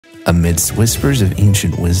Amidst whispers of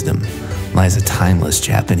ancient wisdom lies a timeless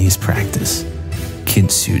Japanese practice,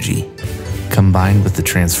 Kintsugi, combined with the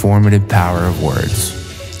transformative power of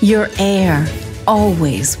words. Your air,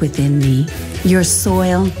 always within me. Your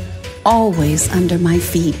soil, always under my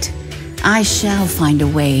feet. I shall find a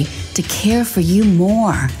way to care for you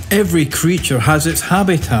more. Every creature has its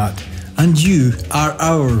habitat, and you are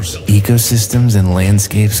ours. Ecosystems and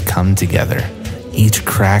landscapes come together, each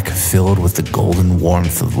crack filled with the golden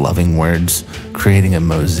warmth of loving words, creating a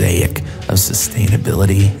mosaic of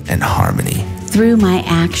sustainability and harmony. Through my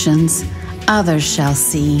actions, others shall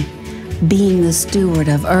see. Being the steward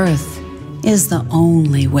of Earth is the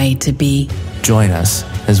only way to be. Join us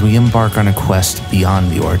as we embark on a quest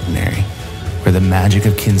beyond the ordinary, where the magic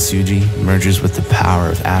of Kintsugi merges with the power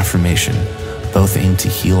of affirmation, both aim to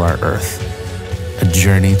heal our Earth. A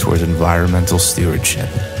journey towards environmental stewardship.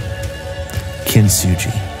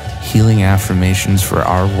 Kintsugi, Healing Affirmations for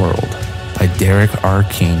Our World by Derek R.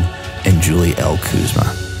 King and Julie L.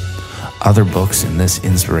 Kuzma. Other books in this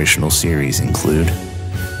inspirational series include